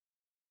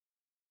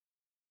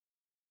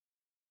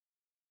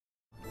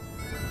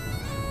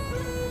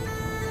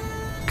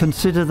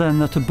Consider then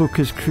that a book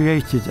is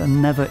created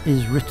and never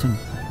is written.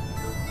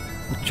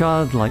 A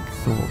childlike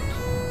thought,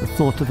 the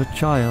thought of a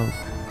child.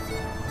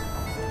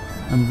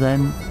 And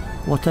then,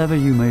 whatever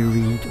you may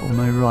read or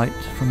may write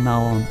from now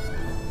on,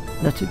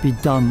 let it be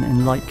done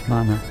in like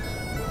manner,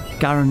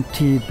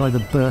 guaranteed by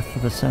the birth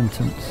of a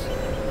sentence.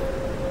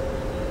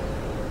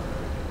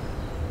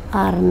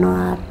 Ar no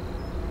ar,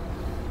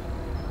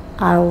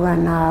 auga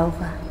na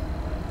auga,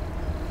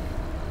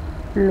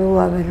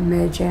 lua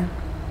vermelha,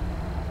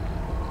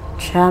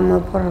 chamo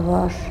por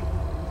vós,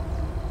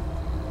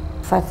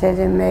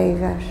 facede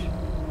meigas,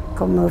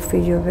 como o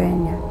filho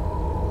venha.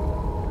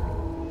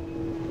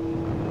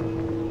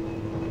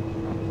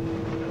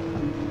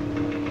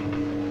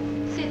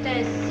 C'est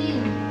un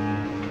signe,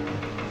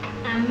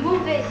 un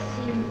mauvais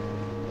signe.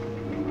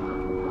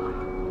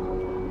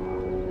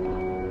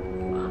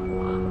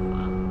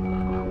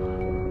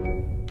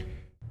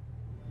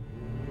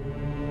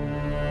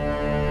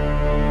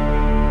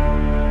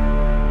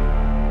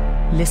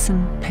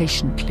 Listen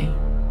patiently.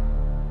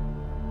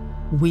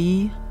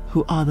 We,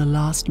 who are the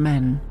last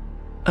men,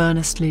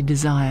 earnestly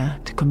desire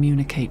to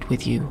communicate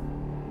with you.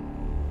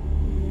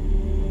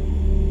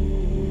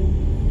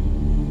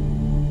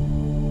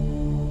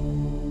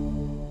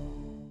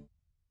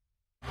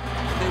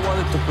 They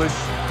wanted to push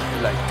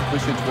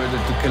it further,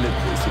 to kill it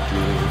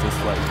basically, just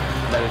like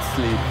let it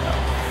sleep now.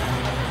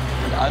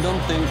 I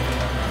don't think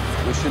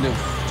we should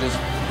have just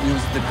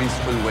used the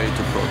peaceful way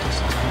to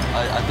protest.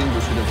 I think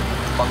we should have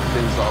fucked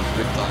things off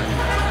big time,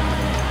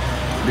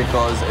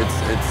 because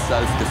it's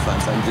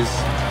self-defense, and this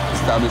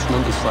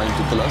establishment is trying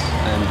to kill us,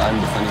 and I'm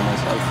defending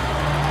myself.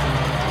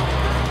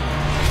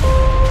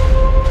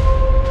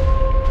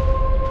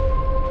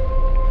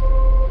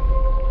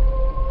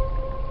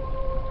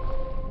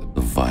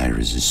 The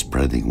virus is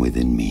spreading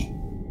within me.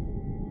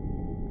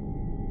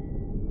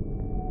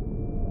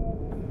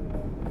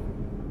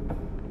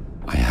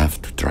 I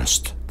have to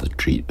trust the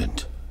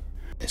treatment,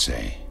 they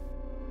say.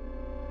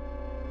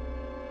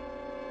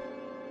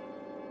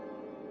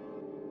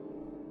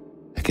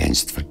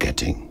 Against